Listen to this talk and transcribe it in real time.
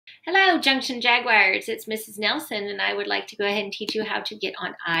Hello, Junction Jaguars. It's Mrs. Nelson, and I would like to go ahead and teach you how to get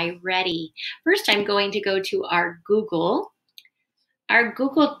on iReady. First, I'm going to go to our Google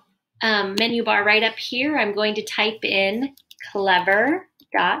menu bar right up here. I'm going to type in clever.com.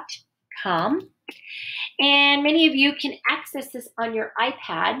 And many of you can access this on your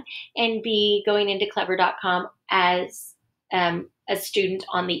iPad and be going into clever.com as a student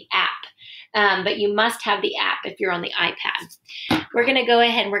on the app. But you must have the app if you're on the iPad. We're going to go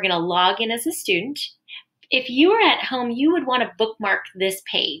ahead and we're going to log in as a student. If you are at home, you would want to bookmark this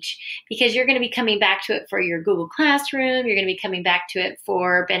page because you're going to be coming back to it for your Google Classroom. You're going to be coming back to it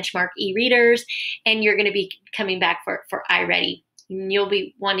for benchmark e-readers, and you're going to be coming back for iReady. You'll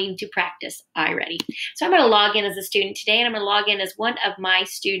be wanting to practice iReady. So I'm going to log in as a student today, and I'm going to log in as one of my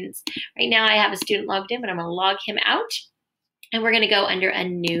students. Right now I have a student logged in, but I'm going to log him out, and we're going to go under a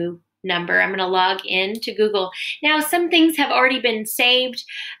new number. I'm going to log in to Google. Now, some things have already been saved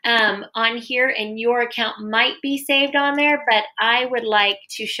on here, and your account might be saved on there, but I would like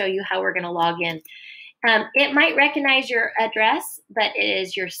to show you how we're going to log in. It might recognize your address, but it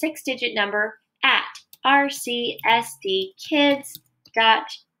is your 6-digit number at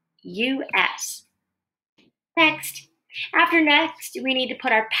rcsdkids.us. Next. After next, we need to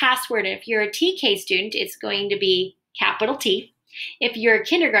put our password in. If you're a TK student, it's going to be capital T. If you're a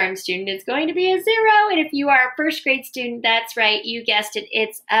kindergarten student, it's going to be a 0. And if you are a first grade student, that's right, you guessed it,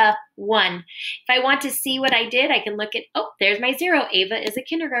 it's a 1. If I want to see what I did, I can look at, oh, there's my 0. Ava is a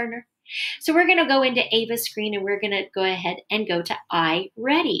kindergartner. So we're going to go into Ava's screen and we're going to go ahead and go to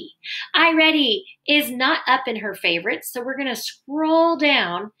iReady. iReady is not up in her favorites, so we're going to scroll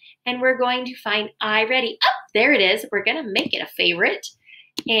down and we're going to find iReady. Oh, there it is. We're going to make it a favorite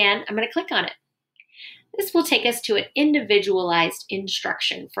and I'm going to click on it. This will take us to an individualized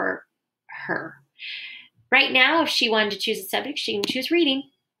instruction for her. Right now, if she wanted to choose a subject, she can choose reading.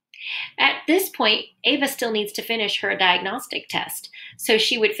 At this point, Ava still needs to finish her diagnostic test. So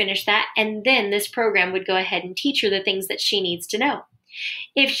she would finish that, and then this program would go ahead and teach her the things that she needs to know.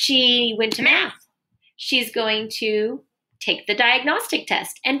 If she went to math, she's going to take the diagnostic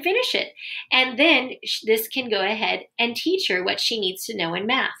test and finish it. And then this can go ahead and teach her what she needs to know in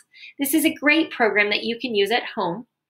math. This is a great program that you can use at home.